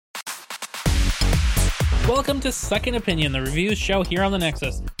Welcome to Second Opinion, the reviews show here on the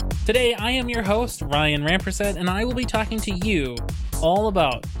Nexus. Today, I am your host, Ryan Rampersad, and I will be talking to you all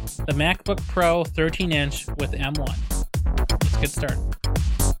about the MacBook Pro 13-inch with M1. Let's get started.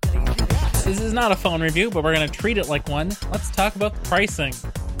 This is not a phone review, but we're going to treat it like one. Let's talk about the pricing.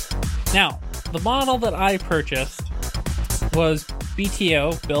 Now, the model that I purchased was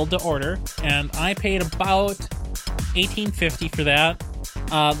BTO, build to order, and I paid about $18.50 for that.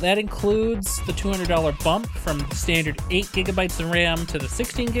 That includes the $200 bump from the standard 8GB of RAM to the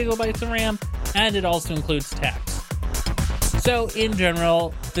 16GB of RAM, and it also includes tax. So, in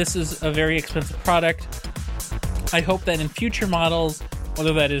general, this is a very expensive product. I hope that in future models,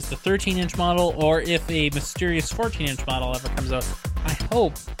 whether that is the 13-inch model or if a mysterious 14-inch model ever comes out, I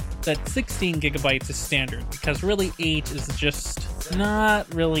hope that 16GB is standard, because really 8 is just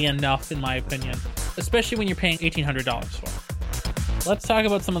not really enough in my opinion, especially when you're paying $1,800 for it. Let's talk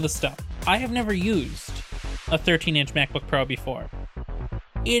about some of the stuff. I have never used a 13-inch MacBook Pro before.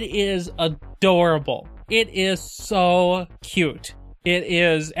 It is adorable. It is so cute. It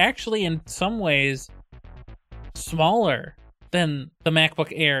is actually in some ways smaller than the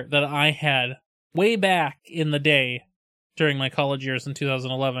MacBook Air that I had way back in the day during my college years in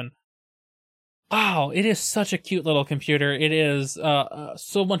 2011. Wow, it is such a cute little computer. It is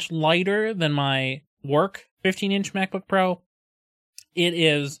so much lighter than my work 15-inch MacBook Pro. It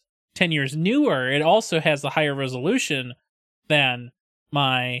is 10 years newer. It also has a higher resolution than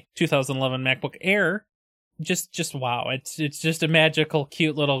my 2011 MacBook Air. Just wow. It's just a magical,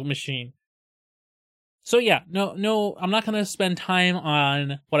 cute little machine. So yeah, no, I'm not going to spend time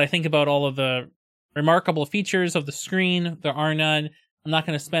on what I think about all of the remarkable features of the screen. There are none. I'm not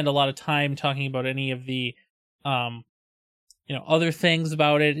going to spend a lot of time talking about any of the, other things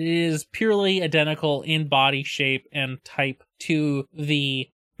about it. It is purely identical in body shape and type to the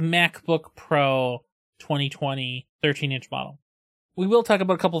MacBook Pro 2020 13-inch model. We will talk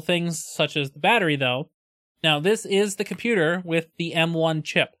about a couple things, such as the battery, though. Now, this is the computer with the M1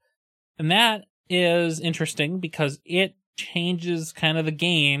 chip, and that is interesting because it changes kind of the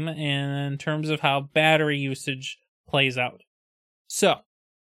game in terms of how battery usage plays out. So,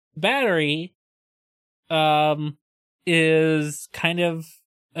 battery is kind of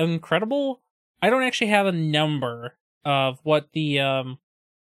incredible. I don't actually have a number of what the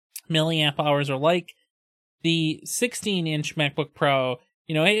milliamp hours are like. The 16-inch MacBook Pro,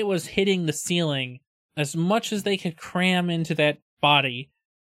 it was hitting the ceiling as much as they could cram into that body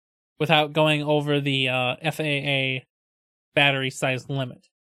without going over the FAA battery size limit.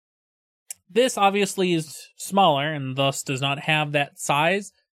 This obviously is smaller and thus does not have that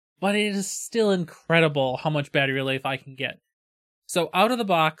size, but it is still incredible how much battery life I can get. So out of the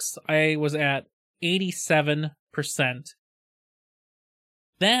box, I was at 87%.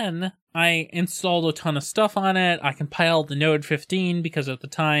 Then I installed a ton of stuff on it. I compiled the Node 15 because at the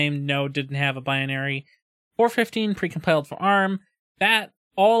time Node didn't have a binary. 415 precompiled for ARM.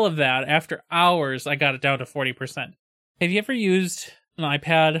 All of that, after hours, I got it down to 40%. Have you ever used an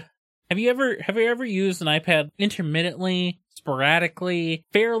iPad? Have you ever used an iPad intermittently, sporadically,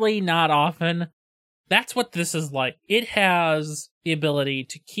 fairly not often? That's what this is like. It has the ability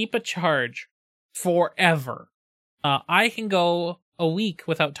to keep a charge forever. I can go a week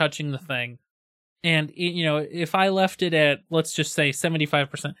without touching the thing. And, if I left it at, let's just say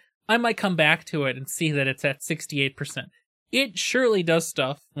 75%, I might come back to it and see that it's at 68%. It surely does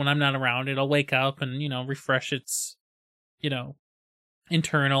stuff when I'm not around. It'll wake up and, refresh its,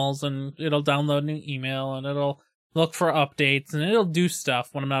 internals, and it'll download new email, and it'll look for updates, and it'll do stuff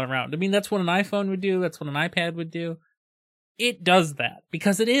when I'm not around. I mean, that's what an iPhone would do. That's what an iPad would do. It does that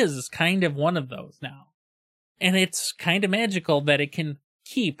because it is kind of one of those now. And it's kind of magical that it can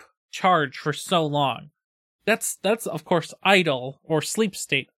keep charge for so long. That's of course idle or sleep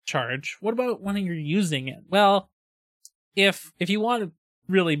state charge. What about when you're using it? Well, if you want to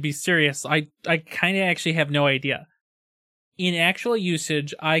really be serious, I kind of actually have no idea. In actual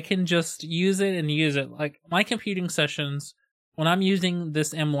usage, I can just use it and use it. Like my computing sessions, when I'm using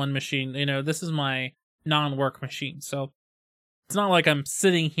this M1 machine, this is my non-work machine. So it's not like I'm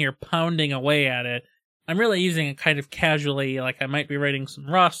sitting here pounding away at it. I'm really using it kind of casually. Like I might be writing some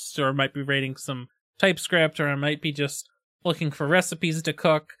Rust, or I might be writing some TypeScript, or I might be just looking for recipes to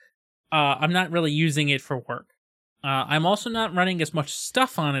cook. I'm not really using it for work. I'm also not running as much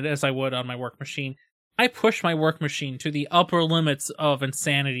stuff on it as I would on my work machine. I push my work machine to the upper limits of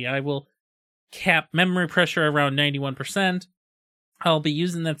insanity. I will cap memory pressure around 91%. I'll be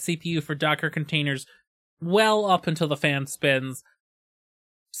using that CPU for Docker containers well up until the fan spins.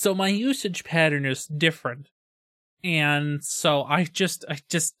 So my usage pattern is different. And so I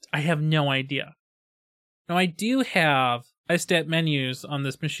have no idea. Now, I do have iStat menus on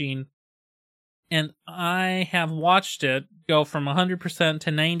this machine, and I have watched it go from 100%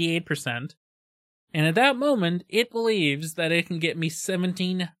 to 98%, and at that moment, it believes that it can get me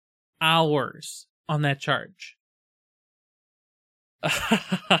 17 hours on that charge.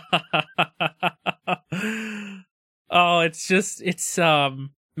 Oh, it's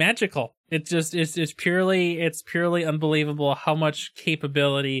magical. It's purely unbelievable how much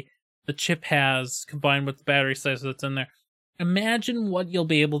capability the chip has combined with the battery size that's in there. Imagine what you'll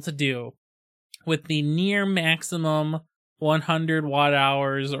be able to do with the near maximum 100 watt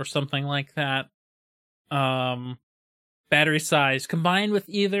hours or something like that battery size combined with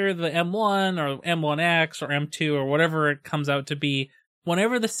either the M1 or M1X or M2 or whatever it comes out to be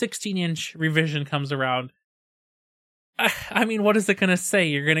whenever the 16-inch revision comes around. I mean, what is it going to say?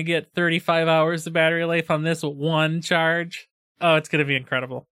 You're going to get 35 hours of battery life on this one charge? Oh, it's going to be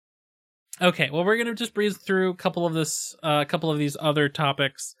incredible. Okay, well, we're going to just breeze through a couple of these other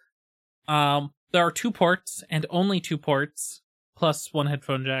topics. There are 2 ports, and only 2 ports, plus 1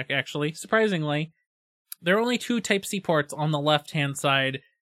 headphone jack, actually. Surprisingly, there are only 2 Type-C ports on the left-hand side,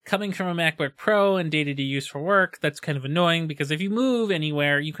 coming from a MacBook Pro and dated to use for work. That's kind of annoying, because if you move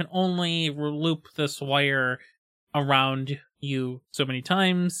anywhere, you can only loop this wire around you so many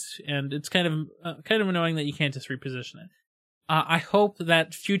times, and it's kind of annoying that you can't just reposition it. I hope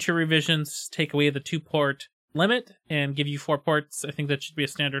that future revisions take away the 2-port limit and give you 4 ports. I think that should be a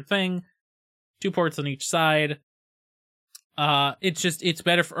standard thing. 2 ports on each side. It's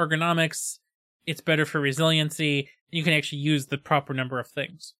better for ergonomics. It's better for resiliency. You can actually use the proper number of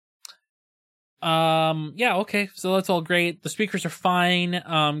things. Yeah, okay. So that's all great. The speakers are fine.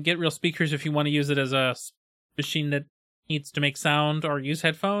 Get real speakers if you want to use it as a machine that needs to make sound or use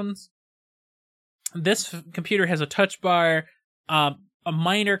headphones. This computer has a touch bar. A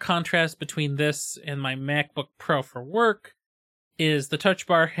minor contrast between this and my MacBook Pro for work is the touch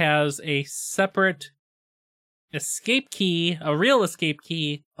bar has a separate escape key, a real escape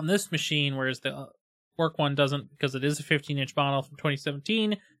key on this machine, whereas the work one doesn't, because it is a 15-inch model from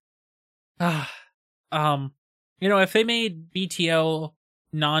 2017. If they made BTO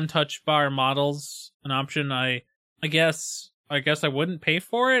non-touch bar models an option, I guess I wouldn't pay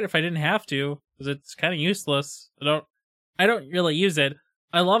for it if I didn't have to, because it's kind of useless. I don't really use it.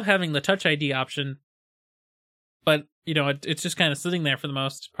 I love having the Touch ID option, but it's just kind of sitting there for the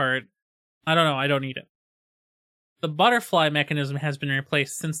most part. I don't know. I don't need it. The butterfly mechanism has been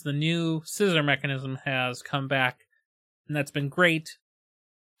replaced since the new scissor mechanism has come back, and that's been great.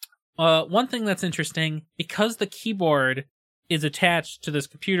 One thing that's interesting, because the keyboard is attached to this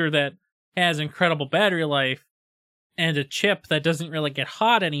computer that has incredible battery life and a chip that doesn't really get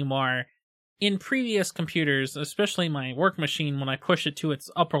hot anymore, in previous computers, especially my work machine, when I push it to its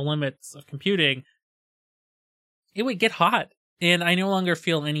upper limits of computing, it would get hot, and I no longer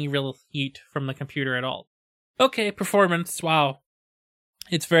feel any real heat from the computer at all. Okay, performance, wow.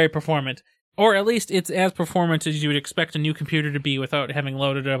 It's very performant. Or at least it's as performant as you would expect a new computer to be without having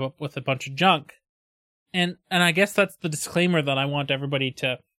loaded it up with a bunch of junk. And I guess that's the disclaimer that I want everybody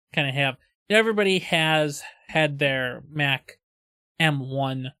to kind of have. Everybody has had their Mac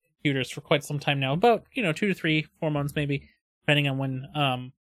M1 computers for quite some time now, about 2 to 3, 4 months maybe, depending on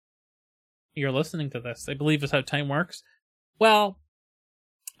when you're listening to this. I believe is how time works. Well,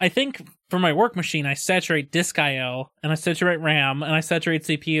 I think for my work machine, I saturate disk I/O, and I saturate RAM, and I saturate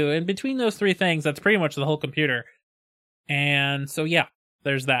CPU, and between those 3 things, that's pretty much the whole computer. And so yeah,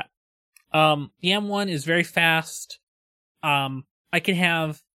 there's that. The M1 is very fast. I can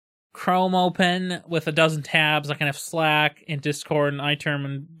have Chrome open with a dozen tabs. I can have Slack and Discord and iTerm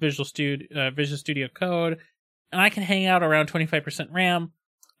and Visual Studio Code, and I can hang out around 25% RAM.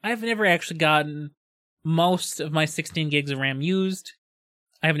 I've never actually gotten most of my 16 gigs of RAM used.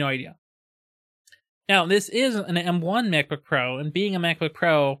 I have no idea. Now, this is an M1 MacBook Pro, and being a MacBook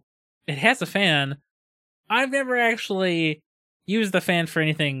Pro, it has a fan. I've never actually used the fan for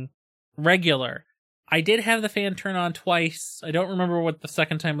anything regular. I did have the fan turn on twice. I don't remember what the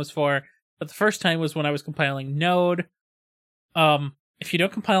second time was for, but the first time was when I was compiling Node. If you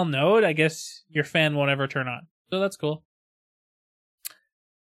don't compile Node, I guess your fan won't ever turn on. So that's cool.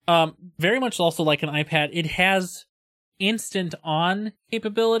 Very much also like an iPad, it has instant on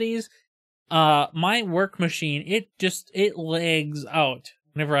capabilities. My work machine, it lags out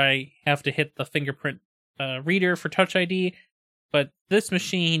whenever I have to hit the fingerprint reader for Touch ID. But this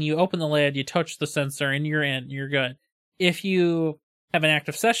machine, you open the lid, you touch the sensor, and you're in. You're good. If you have an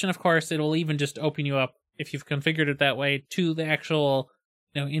active session, of course, it'll even just open you up, if you've configured it that way, to the actual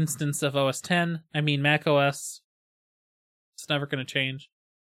instance of OS X. I mean, Mac OS. It's never going to change.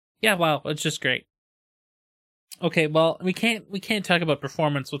 Yeah, wow, it's just great. Okay, well, we can't talk about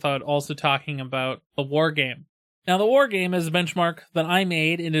performance without also talking about the war game. Now, the war game is a benchmark that I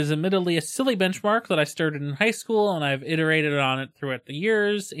made. It is admittedly a silly benchmark that I started in high school, and I've iterated on it throughout the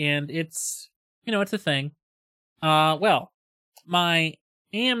years, and it's a thing. Well, my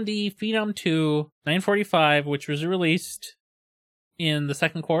AMD Phenom 2 945, which was released in the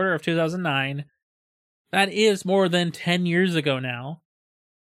second quarter of 2009, that is more than 10 years ago now.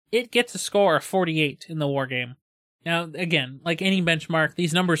 It gets a score of 48 in the war game. Now, again, like any benchmark,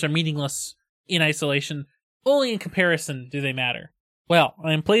 these numbers are meaningless in isolation. Only in comparison do they matter. Well,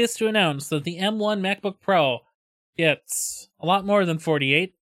 I am pleased to announce that the M1 MacBook Pro gets a lot more than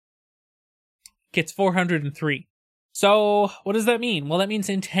 48. Gets 403. So, what does that mean? Well, that means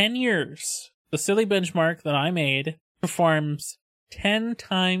in 10 years, the silly benchmark that I made performs 10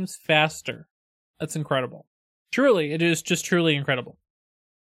 times faster. That's incredible. Truly, it is just truly incredible.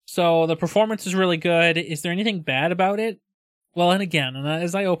 So the performance is really good. Is there anything bad about it? Well, and again,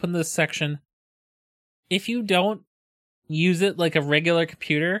 as I open this section, if you don't use it like a regular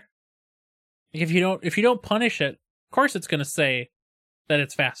computer, if you don't punish it, of course it's going to say that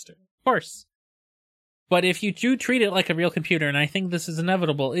it's faster. Of course. But if you do treat it like a real computer, and I think this is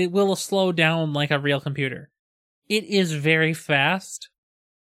inevitable, it will slow down like a real computer. It is very fast,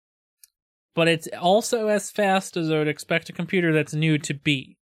 but it's also as fast as I would expect a computer that's new to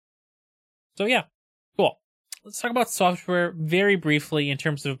be. So yeah, cool. Let's talk about software very briefly in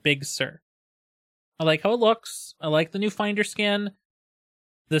terms of Big Sur. I like how it looks. I like the new Finder skin.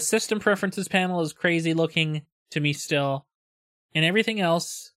 The system preferences panel is crazy looking to me still. And everything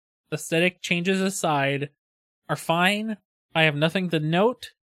else, aesthetic changes aside, are fine. I have nothing to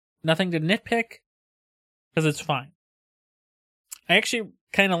note, nothing to nitpick, because it's fine. I actually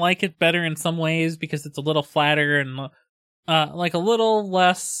kind of like it better in some ways because it's a little flatter and like a little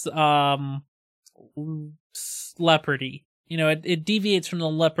less leopardy. It deviates from the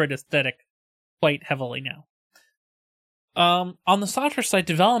leopard aesthetic quite heavily now. On the software side,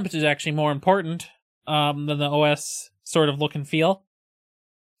 development is actually more important than the OS sort of look and feel.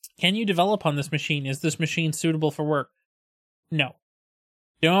 Can you develop on this machine? Is this machine suitable for work? No.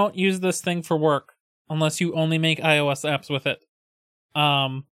 Don't use this thing for work unless you only make iOS apps with it.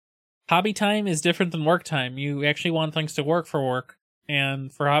 Hobby time is different than work time. You actually want things to work for work,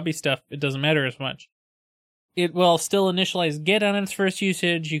 and for hobby stuff, it doesn't matter as much. It will still initialize Git on its first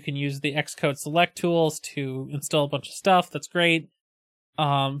usage. You can use the Xcode select tools to install a bunch of stuff. That's great.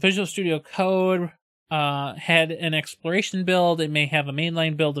 Visual Studio Code had an exploration build. It may have a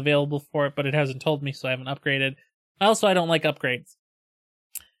mainline build available for it, but it hasn't told me, so I haven't upgraded. Also, I don't like upgrades.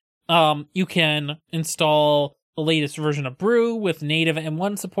 You can install the latest version of Brew with native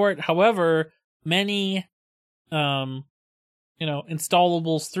M1 support. However, many installables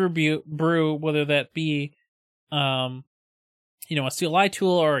through Brew, whether that be a CLI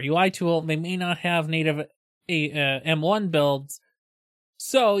tool or a UI tool, they may not have native M1 builds,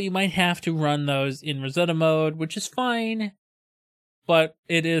 so you might have to run those in Rosetta mode, which is fine, but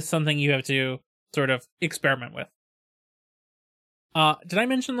it is something you have to sort of experiment with. Did I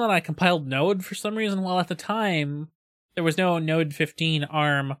mention that I compiled Node for some reason? Well, at the time, there was no Node 15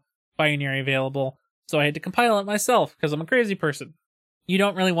 ARM binary available, so I had to compile it myself, because I'm a crazy person. You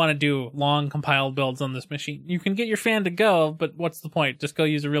don't really want to do long compiled builds on this machine. You can get your fan to go, but what's the point? Just go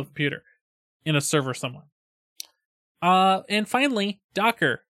use a real computer in a server somewhere. And finally,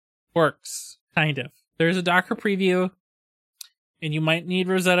 Docker works, kind of. There's a Docker preview, and you might need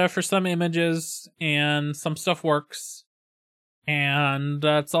Rosetta for some images, and some stuff works. And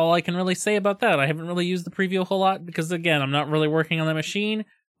that's all I can really say about that. I haven't really used the preview a whole lot because, again, I'm not really working on the machine.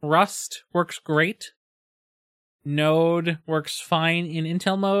 Rust works great. Node works fine in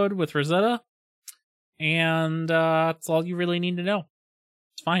Intel mode with Rosetta. And that's all you really need to know.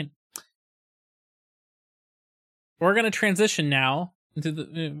 It's fine. We're going to transition now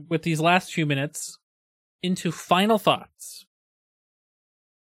with these last few minutes into final thoughts.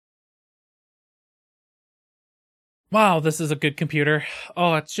 Wow, this is a good computer.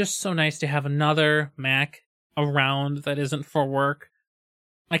 Oh, it's just so nice to have another Mac around that isn't for work.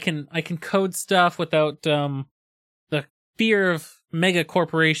 I can code stuff without the fear of mega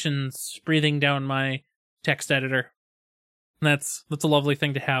corporations breathing down my text editor. And that's a lovely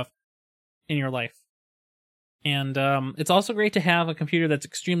thing to have in your life. And it's also great to have a computer that's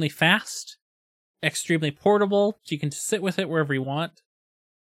extremely fast, extremely portable, so you can just sit with it wherever you want.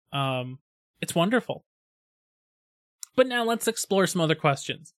 It's wonderful. But now let's explore some other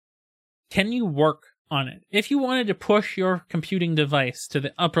questions. Can you work on it? If you wanted to push your computing device to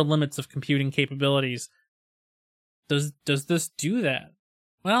the upper limits of computing capabilities, does this do that?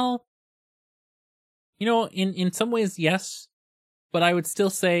 Well, in some ways, yes, but I would still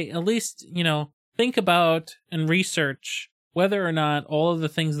say at least, think about and research whether or not all of the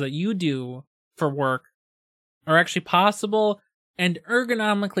things that you do for work are actually possible and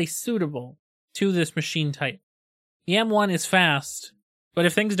ergonomically suitable to this machine type. The M1 is fast, but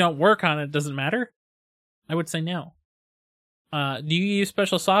if things don't work on it, does it matter? I would say no. Do you use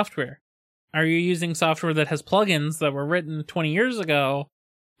special software? Are you using software that has plugins that were written 20 years ago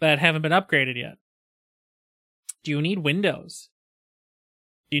that haven't been upgraded yet? Do you need Windows?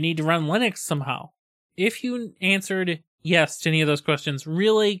 Do you need to run Linux somehow? If you answered yes to any of those questions,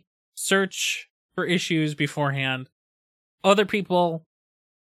 really search for issues beforehand. Other people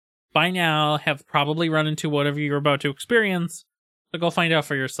by now have probably run into whatever you're about to experience, so go find out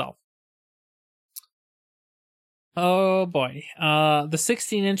for yourself. Oh boy. The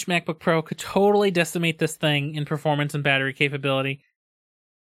 16-inch MacBook Pro could totally decimate this thing in performance and battery capability.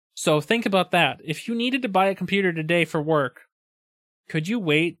 So think about that. If you needed to buy a computer today for work, could you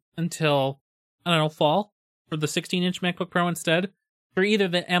wait until, fall for the 16-inch MacBook Pro instead? For either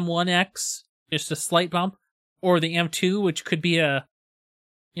the M1X, just a slight bump, or the M2, which could be a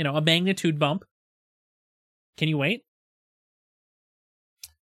magnitude bump. Can you wait?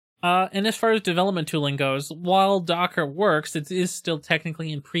 And as far as development tooling goes, while Docker works, it is still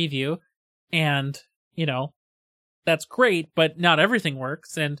technically in preview, and, that's great, but not everything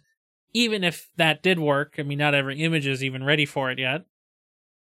works, and even if that did work, not every image is even ready for it yet.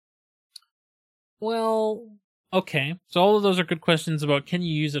 Well, okay, so all of those are good questions about can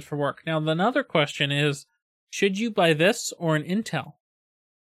you use it for work. Now, another question is, should you buy this or an Intel?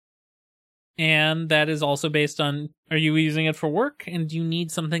 And that is also based on, are you using it for work, and do you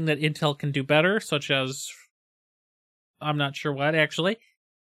need something that Intel can do better, such as, I'm not sure what, actually.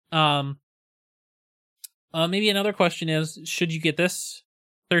 Maybe another question is, should you get this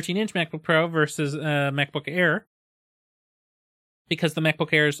 13-inch MacBook Pro versus MacBook Air? Because the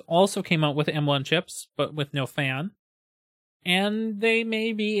MacBook Airs also came out with M1 chips, but with no fan. And they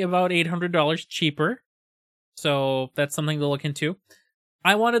may be about $800 cheaper. So that's something to look into.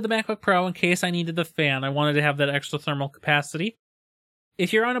 I wanted the MacBook Pro in case I needed the fan. I wanted to have that extra thermal capacity.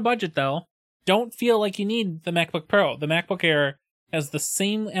 If you're on a budget, though, don't feel like you need the MacBook Pro. The MacBook Air has the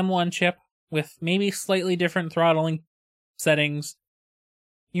same M1 chip with maybe slightly different throttling settings.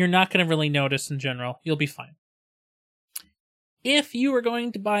 You're not going to really notice in general. You'll be fine. If you were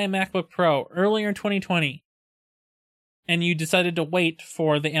going to buy a MacBook Pro earlier in 2020 and you decided to wait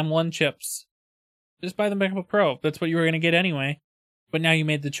for the M1 chips, just buy the MacBook Pro. That's what you were going to get anyway. But now you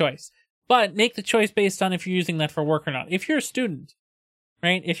made the choice. But make the choice based on if you're using that for work or not. If you're a student,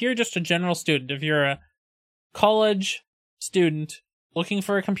 right? If you're just a general student, if you're a college student looking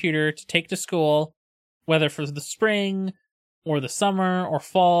for a computer to take to school, whether for the spring or the summer or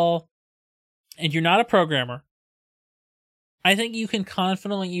fall, and you're not a programmer, I think you can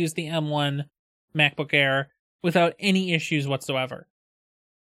confidently use the M1 MacBook Air without any issues whatsoever.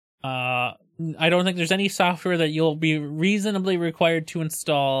 I don't think there's any software that you'll be reasonably required to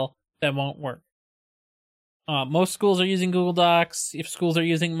install that won't work. Most schools are using Google Docs. If schools are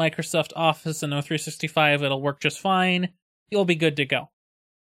using Microsoft Office and O365, it'll work just fine. You'll be good to go.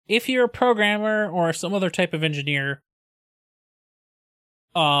 If you're a programmer or some other type of engineer,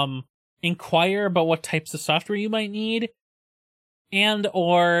 inquire about what types of software you might need, and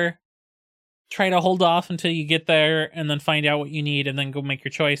or try to hold off until you get there and then find out what you need and then go make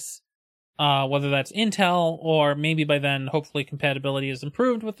your choice. Whether that's Intel or maybe by then, hopefully compatibility is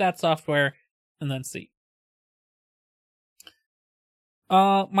improved with that software, and then see.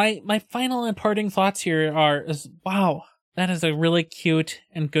 My final and parting thoughts here is wow, that is a really cute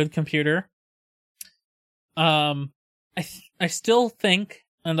and good computer. I still think,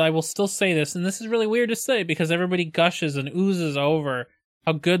 and I will still say this, and this is really weird to say because everybody gushes and oozes over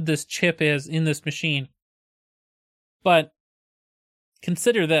how good this chip is in this machine. But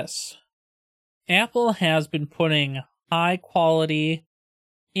consider this. Apple has been putting high quality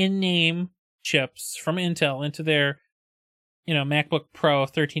in-name chips from Intel into their, MacBook Pro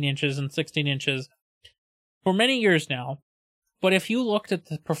 13 inches and 16 inches for many years now. But if you looked at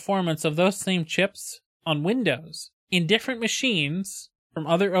the performance of those same chips on Windows in different machines from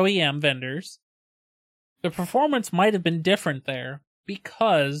other OEM vendors, the performance might have been different there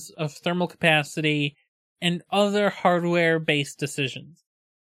because of thermal capacity and other hardware-based decisions.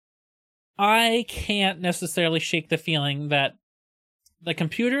 I can't necessarily shake the feeling that the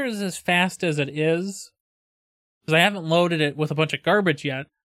computer is as fast as it is, because I haven't loaded it with a bunch of garbage yet,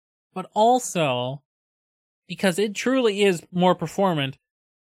 but also because it truly is more performant.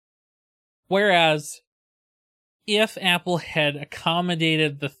 Whereas, if Apple had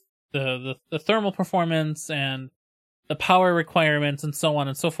accommodated the the thermal performance and the power requirements and so on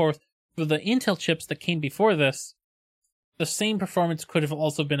and so forth. For the Intel chips that came before this, the same performance could have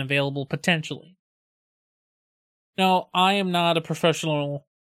also been available potentially. Now, I am not a professional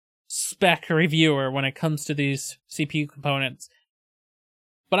spec reviewer when it comes to these CPU components,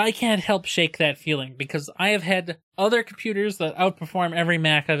 but I can't help shake that feeling because I have had other computers that outperform every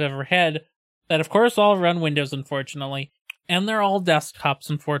Mac I've ever had that, of course, all run Windows, unfortunately, and they're all desktops,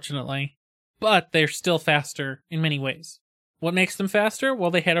 unfortunately, but they're still faster in many ways. What makes them faster?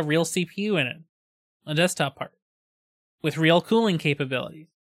 Well, they had a real CPU in it, a desktop part, with real cooling capabilities,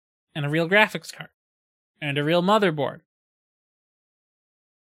 and a real graphics card, and a real motherboard.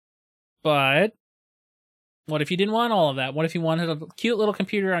 But what if you didn't want all of that? What if you wanted a cute little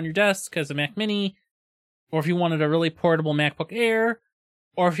computer on your desk as a Mac Mini, or if you wanted a really portable MacBook Air,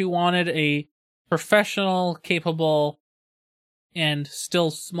 or if you wanted a professional, capable, and still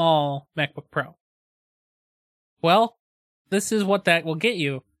small MacBook Pro? Well, this is what that will get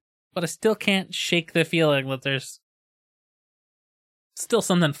you, but I still can't shake the feeling that there's still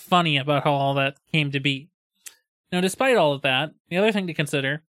something funny about how all that came to be. Now, despite all of that, the other thing to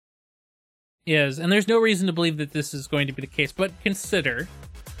consider is, and there's no reason to believe that this is going to be the case, but consider,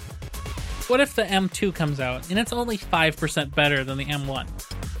 what if the M2 comes out and it's only 5% better than the M1?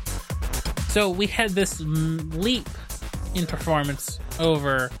 So we had this leap in performance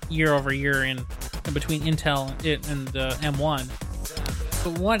over year in between Intel and M1.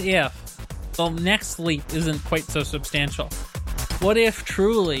 But what if the next leap isn't quite so substantial? What if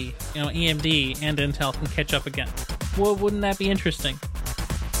truly, AMD and Intel can catch up again? Well, wouldn't that be interesting?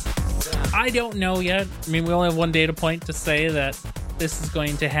 I don't know yet. I mean, we only have one data point to say that this is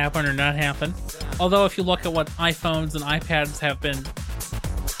going to happen or not happen. Although if you look at what iPhones and iPads have been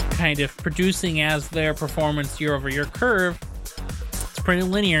kind of producing as their performance year-over-year curve, it's pretty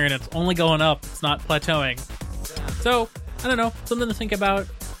linear and it's only going up. It's not plateauing. So, I don't know. Something to think about.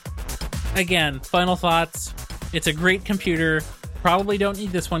 Again, final thoughts. It's a great computer. Probably don't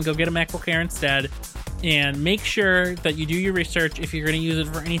need this one. Go get a MacBook Air instead. And make sure that you do your research if you're going to use it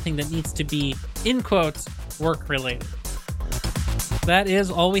for anything that needs to be, in quotes, work-related. That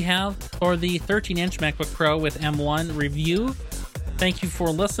is all we have for the 13-inch MacBook Pro with M1 review. Thank you for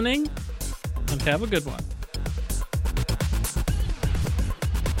listening, and have a good one.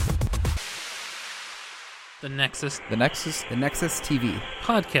 The Nexus TV.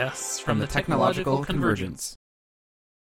 Podcasts from the Technological Convergence.